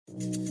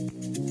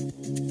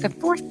The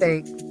fourth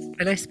thing,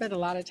 and I spent a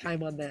lot of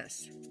time on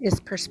this, is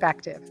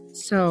perspective.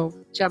 So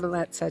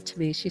Gemalette said to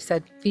me, she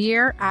said,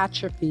 fear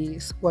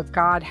atrophies what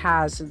God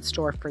has in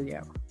store for you.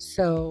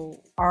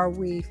 So are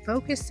we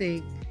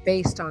focusing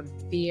based on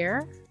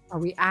fear? Are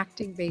we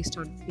acting based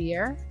on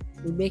fear?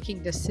 Are we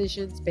making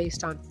decisions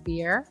based on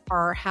fear?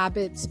 Are our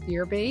habits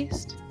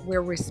fear-based?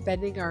 Where we're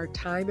spending our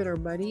time and our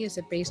money, is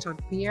it based on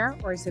fear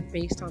or is it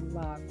based on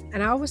love?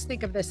 And I always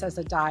think of this as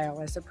a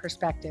dial, as a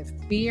perspective.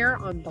 Fear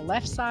on the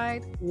left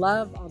side,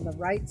 love on the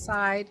right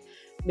side.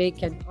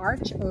 Make an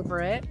arch over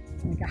it,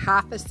 like a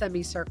half a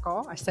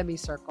semicircle,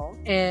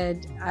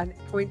 and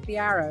point the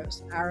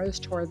arrows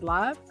toward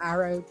love,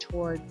 arrow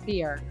toward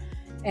fear.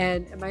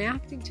 And am I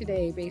acting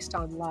today based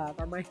on love?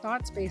 Are my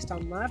thoughts based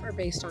on love or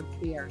based on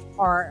fear?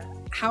 Or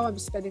how I'm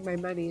spending my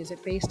money, is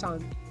it based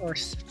on, or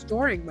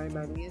storing my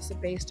money, is it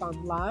based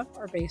on love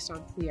or based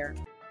on fear?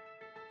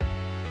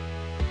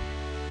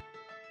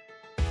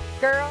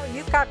 Girl,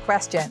 you've got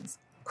questions.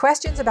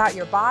 Questions about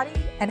your body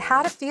and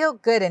how to feel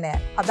good in it,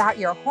 about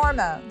your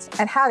hormones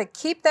and how to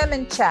keep them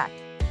in check.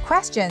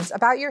 Questions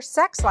about your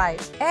sex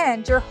life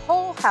and your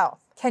whole health.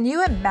 Can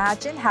you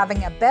imagine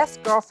having a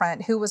best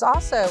girlfriend who was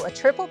also a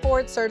triple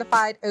board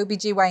certified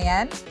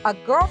OBGYN? A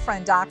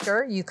girlfriend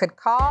doctor you could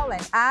call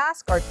and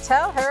ask or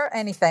tell her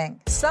anything.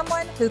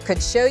 Someone who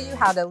could show you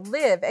how to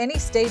live any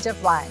stage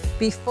of life,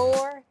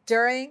 before,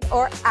 during,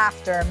 or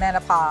after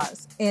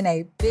menopause, in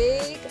a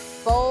big,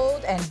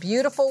 bold, and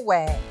beautiful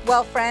way.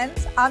 Well,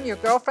 friends, I'm your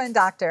girlfriend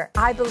doctor.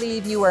 I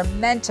believe you are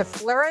meant to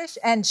flourish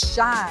and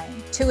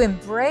shine, to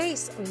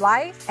embrace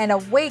life and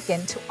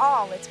awaken to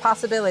all its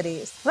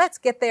possibilities. Let's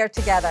get there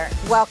together.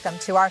 Welcome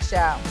to our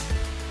show.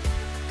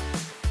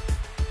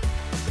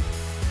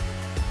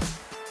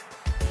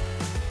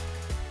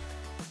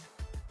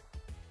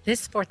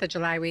 This 4th of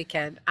July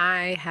weekend,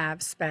 I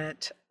have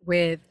spent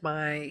with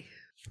my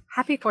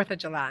happy 4th of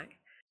July.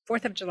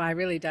 4th of July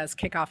really does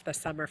kick off the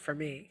summer for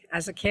me.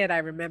 As a kid, I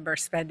remember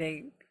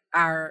spending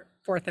our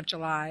 4th of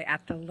July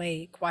at the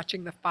lake,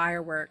 watching the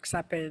fireworks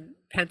up in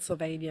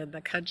Pennsylvania, in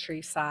the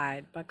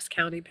countryside. Bucks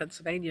County,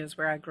 Pennsylvania is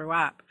where I grew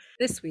up.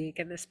 This week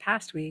and this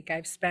past week,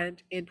 I've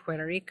spent in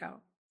Puerto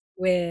Rico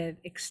with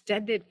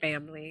extended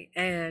family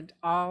and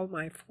all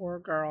my 4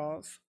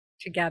 girls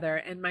together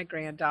and my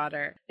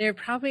granddaughter. They're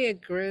probably a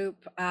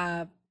group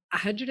of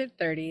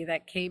 130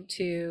 that came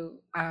to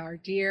our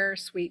dear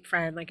sweet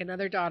friend, like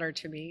another daughter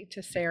to me,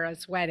 to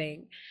Sarah's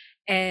wedding,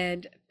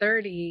 and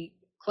 30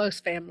 close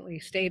family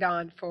stayed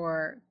on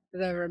for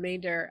the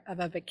remainder of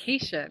a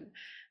vacation,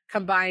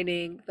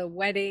 combining the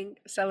wedding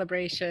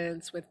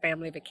celebrations with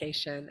family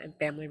vacation and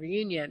family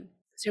reunion.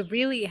 So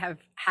really have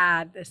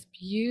had this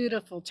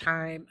beautiful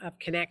time of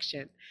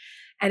connection.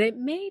 And it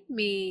made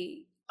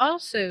me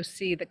also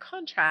see the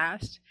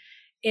contrast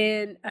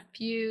in a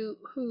few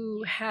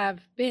who have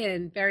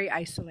been very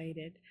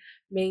isolated,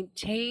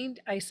 maintained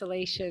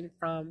isolation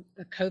from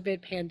the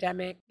COVID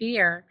pandemic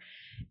fear,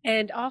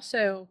 and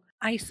also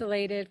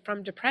isolated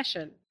from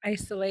depression,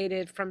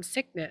 isolated from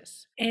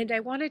sickness. And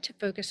I wanted to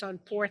focus on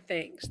 4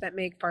 things that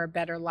make for a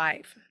better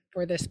life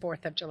for this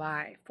 4th of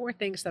July, 4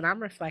 things that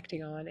I'm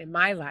reflecting on in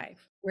my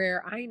life,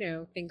 where I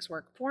know things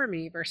work for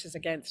me versus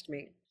against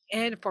me,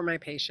 and for my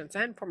patients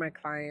and for my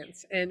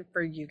clients and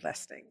for you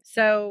listening.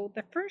 So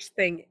the first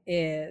thing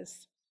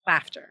is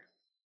laughter.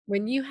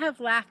 When you have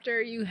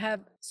laughter, you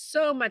have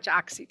so much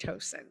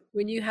oxytocin.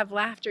 When you have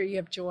laughter, you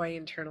have joy,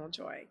 internal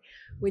joy.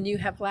 When you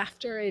have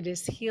laughter, it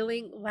is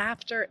healing.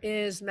 Laughter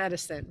is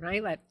medicine,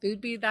 right? Let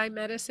food be thy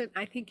medicine.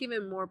 I think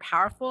even more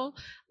powerful,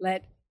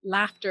 let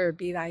laughter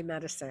be thy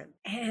medicine.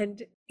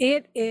 And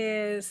it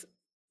is,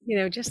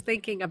 just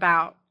thinking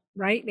about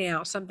right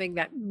now, something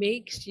that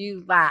makes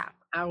you laugh.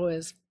 I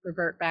always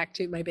revert back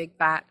to My Big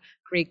Fat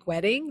Greek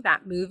Wedding.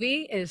 That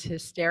movie is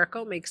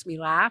hysterical, makes me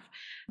laugh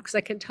because I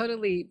can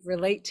totally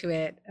relate to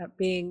it,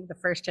 being the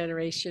first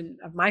generation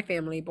of my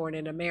family born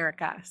in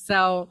America.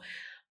 So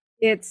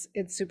it's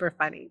super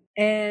funny.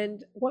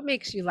 And what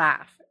makes you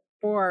laugh?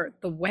 For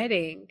the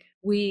wedding,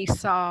 we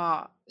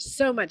saw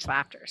so much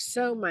laughter,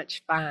 so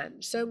much fun,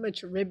 so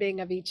much ribbing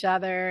of each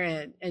other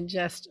and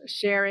just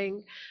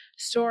sharing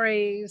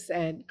stories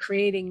and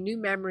creating new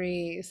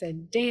memories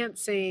and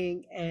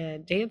dancing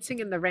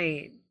in the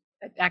rain,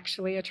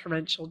 actually a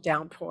torrential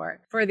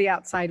downpour for the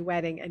outside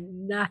wedding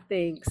and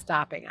nothing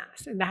stopping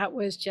us. And that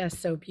was just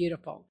so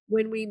beautiful.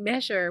 When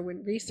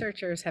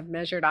researchers have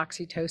measured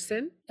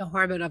oxytocin, the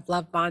hormone of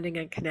love, bonding,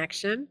 and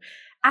connection,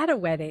 at a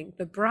wedding,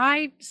 the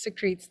bride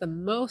secretes the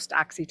most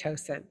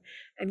oxytocin.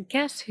 And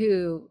guess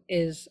who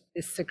is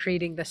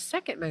secreting the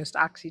second most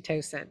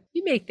oxytocin?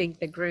 You may think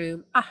the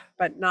groom,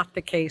 but not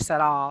the case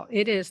at all.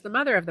 It is the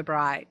mother of the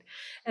bride.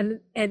 And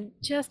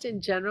just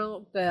in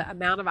general, the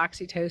amount of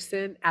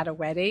oxytocin at a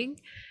wedding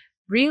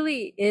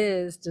really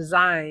is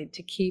designed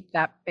to keep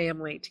that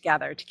family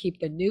together, to keep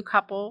the new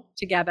couple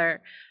together,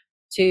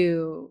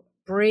 to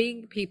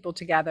bring people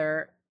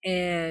together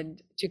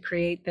and to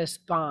create this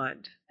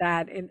bond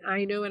that, and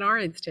I know in our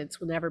instance,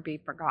 will never be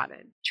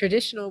forgotten.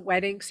 Traditional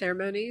wedding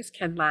ceremonies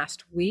can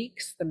last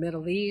weeks. The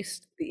Middle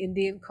East, the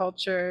Indian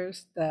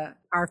cultures,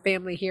 our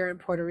family here in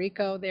Puerto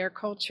Rico, their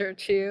culture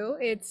too.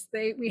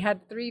 We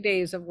had 3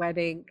 days of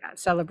wedding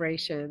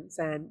celebrations,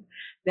 and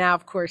now,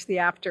 of course, the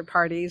after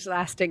parties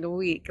lasting a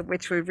week,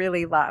 which we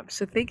really love.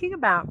 So thinking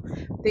about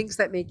things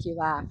that make you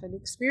laugh and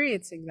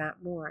experiencing that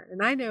more.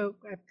 And I know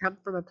I've come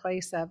from a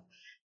place of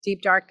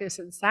deep darkness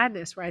and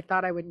sadness where I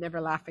thought I would never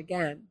laugh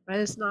again. But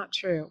it's not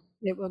true.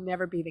 It will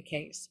never be the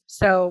case.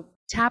 So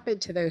tap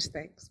into those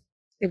things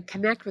and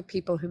connect with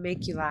people who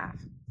make you laugh.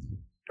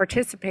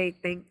 Participate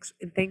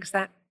in things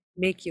that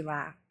make you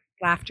laugh.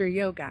 Laughter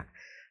yoga,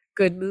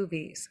 good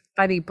movies,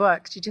 funny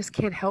books. You just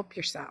can't help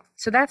yourself.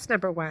 So that's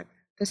number one.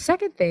 The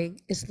second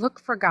thing is look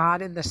for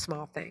God in the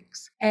small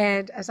things.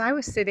 And as I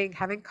was sitting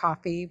having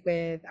coffee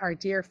with our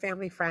dear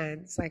family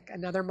friends, like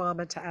another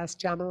mama to us,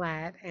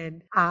 Jamalette,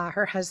 and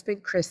her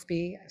husband,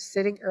 Crispy,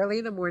 sitting early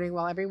in the morning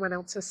while everyone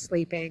else is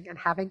sleeping and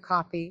having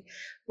coffee,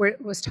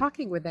 was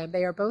talking with them.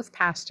 They are both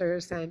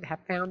pastors and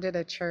have founded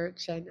a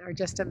church and are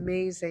just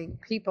amazing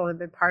people and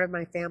been part of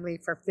my family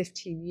for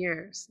 15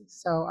 years.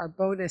 So our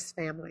bonus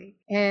family.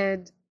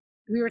 And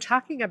we were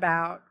talking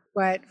about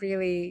what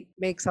really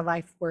makes a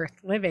life worth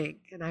living.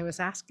 And I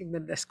was asking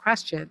them this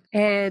question.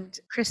 And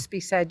Crispy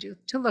said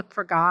to look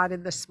for God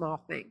in the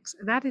small things.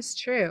 And that is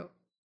true.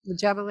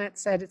 Jamalette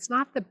said it's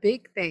not the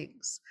big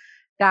things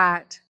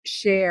that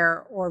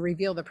share or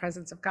reveal the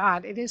presence of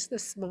God. It is the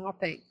small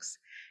things.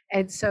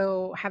 And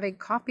so having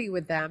coffee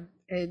with them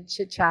and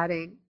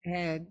chit-chatting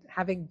and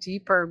having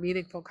deeper,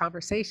 meaningful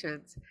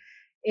conversations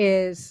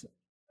is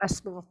a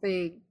small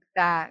thing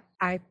that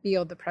I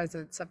feel the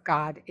presence of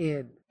God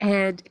in.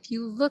 And if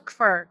you look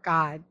for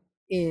God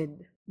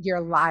in your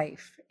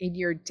life, in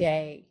your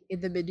day, in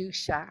the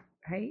minutia,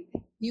 right,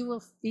 you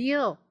will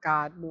feel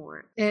God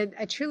more. And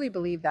I truly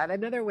believe that.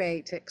 Another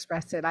way to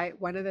express it,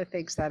 one of the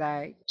things that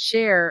I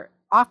share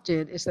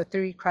often is the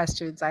 3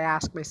 questions I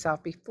ask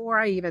myself before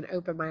I even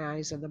open my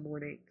eyes in the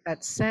morning.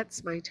 That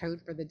sets my tone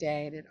for the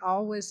day. And it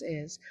always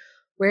is,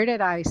 where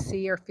did I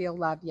see or feel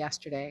love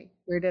yesterday?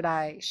 Where did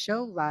I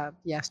show love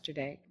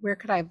yesterday? Where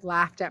could I have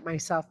laughed at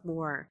myself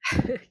more?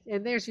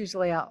 And there's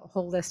usually a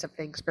whole list of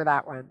things for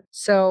that one.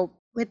 So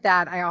with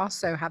that, I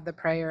also have the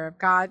prayer of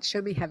God,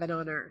 show me heaven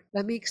on earth.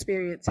 Let me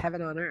experience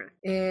heaven on earth.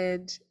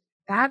 And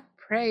that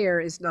prayer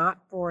is not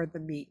for the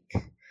meek.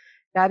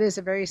 That is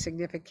a very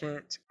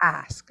significant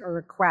ask or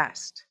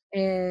request.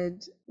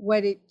 And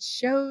what it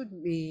showed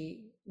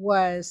me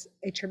was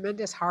a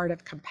tremendous heart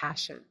of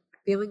compassion,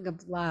 feeling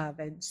of love,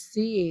 and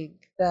seeing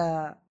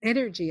the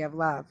energy of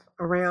love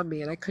around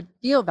me. And I could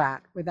feel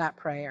that with that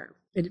prayer.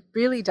 And it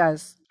really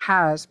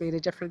has made a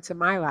difference in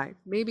my life.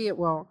 Maybe it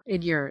will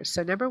in yours.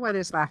 So number 1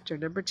 is laughter.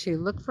 Number 2,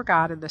 look for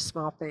God in the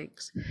small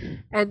things.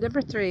 And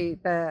number 3,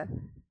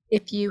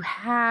 if you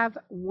have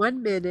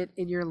 1 minute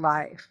in your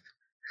life,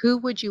 who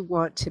would you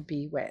want to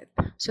be with?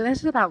 So this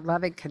is about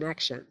love and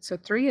connection. So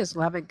 3 is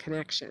love and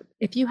connection.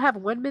 If you have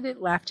 1 minute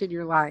left in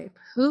your life,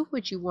 who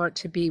would you want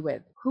to be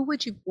with? Who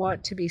would you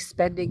want to be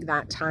spending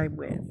that time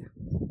with?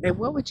 And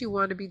what would you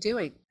want to be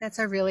doing? That's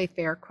a really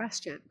fair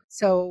question.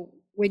 So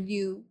when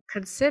you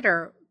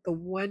consider the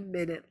 1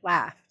 minute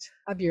left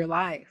of your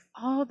life,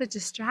 all the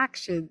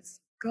distractions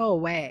go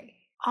away.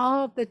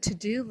 All the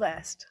to-do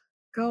list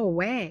go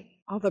away.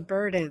 All the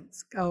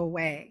burdens go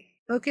away.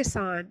 Focus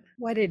on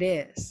what it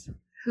is,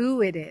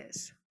 who it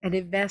is, and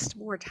invest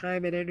more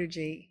time and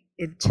energy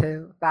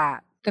into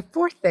that. The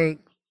 4th thing,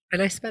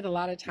 and I spent a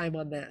lot of time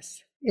on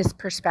this, is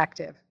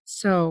perspective.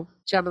 So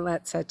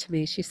Jamalette said to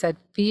me, she said,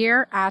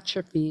 fear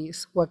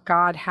atrophies what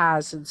God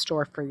has in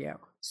store for you.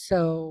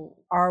 So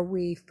are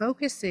we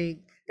focusing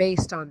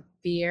based on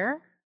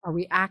fear? Are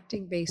we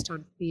acting based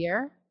on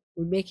fear?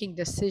 We're making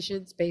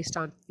decisions based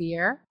on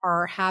fear.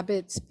 Are our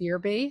habits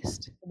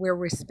fear-based? Where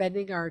we're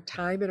spending our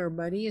time and our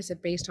money, is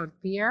it based on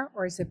fear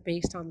or is it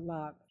based on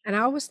love? And I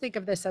always think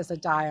of this as a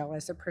dial,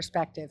 as a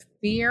perspective.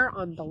 Fear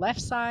on the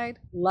left side,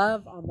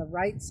 love on the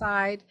right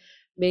side.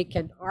 Make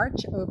an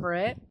arch over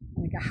it,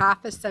 like a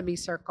half a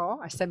semicircle,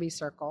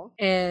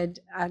 and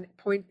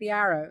point the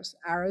arrows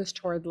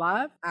toward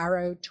love,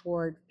 arrow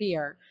toward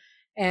fear.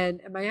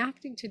 And am I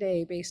acting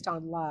today based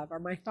on love? Are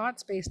my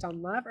thoughts based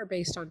on love or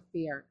based on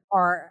fear?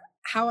 Or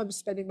how I'm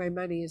spending my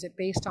money, is it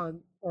based on,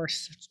 or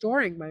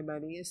storing my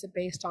money, is it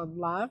based on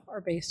love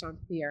or based on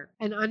fear?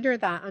 And under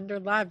that, under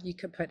love, you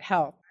could put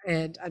health.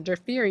 And under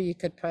fear, you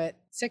could put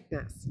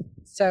sickness.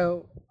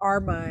 So are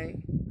my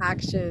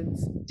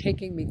actions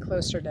taking me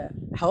closer to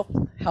health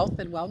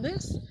and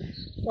wellness,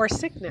 or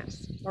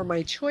sickness? Or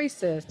my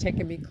choices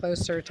taking me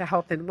closer to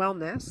health and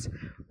wellness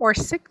or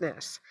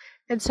sickness?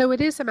 And so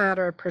it is a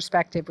matter of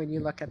perspective when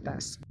you look at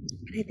this.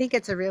 And I think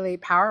it's a really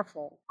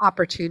powerful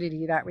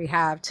opportunity that we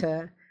have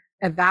to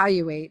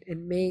evaluate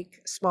and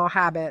make small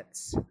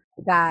habits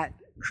that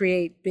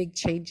create big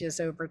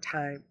changes over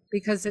time,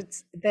 because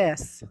it's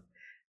this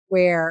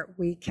where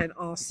we can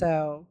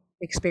also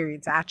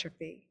experience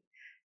atrophy.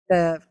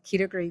 the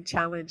Keto Green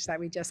Challenge that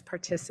we just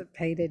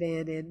participated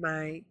in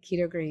my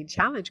Keto Green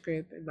Challenge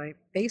group in my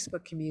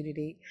Facebook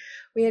community,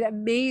 we had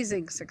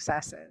amazing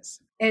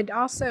successes. And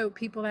also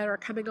people that are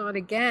coming on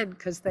again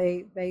because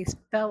they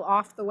fell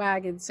off the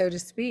wagon, so to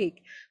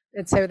speak.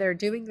 And so they're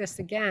doing this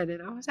again.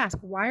 And I always ask,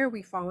 why are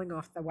we falling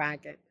off the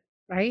wagon?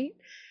 Right?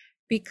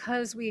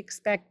 Because we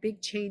expect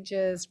big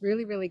changes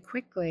really, really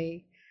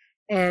quickly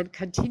and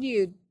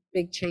continued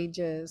big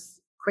changes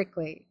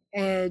quickly.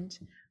 And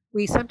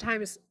we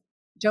sometimes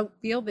don't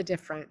feel the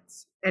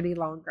difference any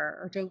longer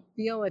or don't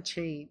feel a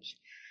change.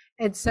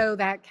 And so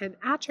that can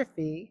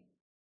atrophy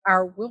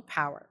our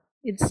willpower.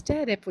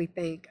 Instead, if we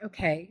think,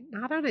 okay,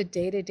 not on a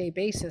day to day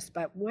basis,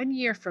 but 1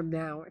 year from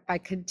now, if I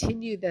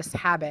continue this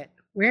habit,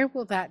 where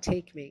will that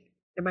take me?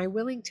 Am I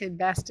willing to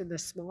invest in the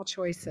small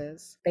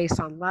choices based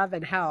on love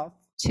and health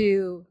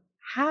to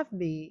have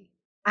me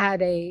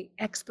at a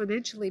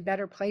exponentially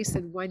better place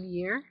in 1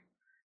 year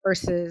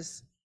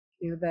versus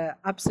the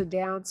ups and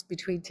downs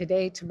between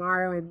today,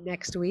 tomorrow, and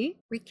next week?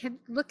 We can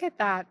look at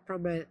that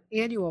from an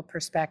annual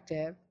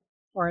perspective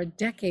or a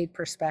decade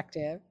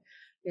perspective.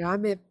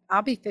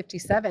 I'll be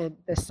 57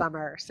 this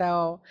summer,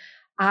 so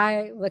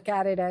I look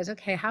at it as,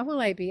 okay, how will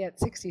I be at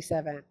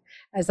 67?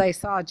 As I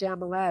saw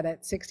Jamalette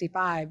at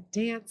 65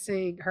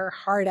 dancing her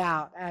heart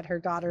out at her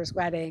daughter's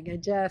wedding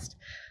and just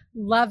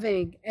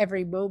loving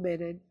every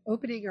moment and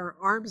opening her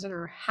arms in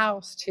her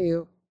house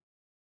to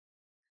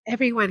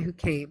everyone who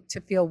came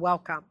to feel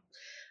welcome.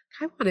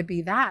 I want to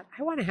be that.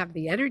 I want to have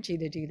the energy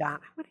to do that.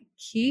 I want to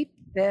keep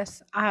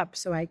this up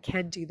so I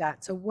can do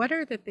that. So, what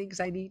are the things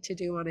I need to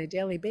do on a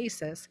daily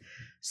basis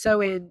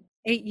so in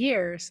 8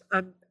 years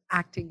I'm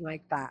acting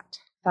like that?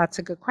 That's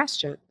a good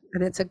question.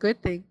 And it's a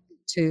good thing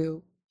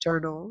to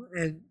journal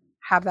and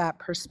have that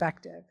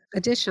perspective.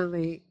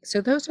 Additionally,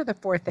 so those are the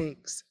 4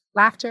 things: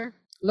 laughter,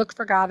 look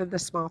for God in the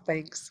small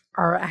things,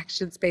 our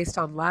actions based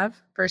on love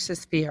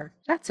versus fear.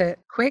 That's it.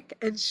 Quick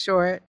and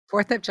short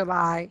 4th of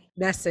July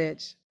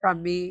message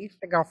from me,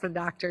 the girlfriend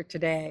doctor,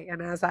 today.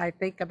 And as I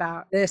think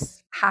about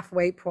this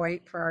halfway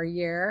point for our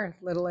year,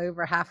 a little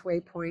over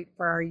halfway point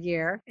for our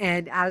year,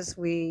 and as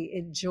we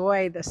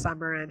enjoy the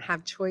summer and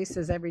have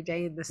choices every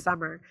day in the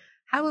summer,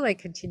 how will I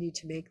continue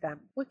to make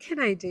them? What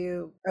can I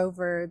do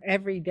over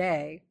every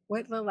day?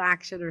 What little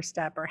action or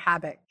step or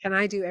habit can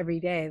I do every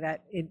day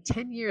that in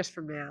 10 years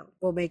from now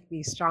will make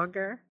me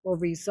stronger, will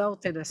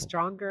result in a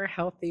stronger,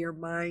 healthier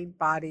mind,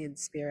 body, and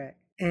spirit?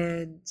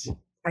 And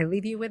I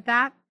leave you with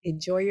that.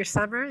 Enjoy your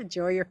summer.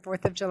 Enjoy your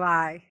 4th of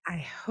July. I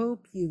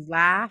hope you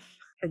laugh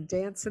and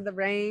dance in the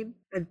rain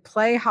and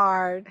play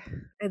hard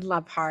and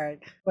love hard.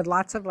 With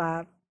lots of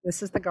love,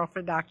 this is the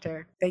Girlfriend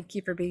Doctor. Thank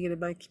you for being in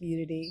my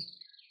community.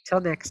 Till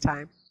next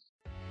time.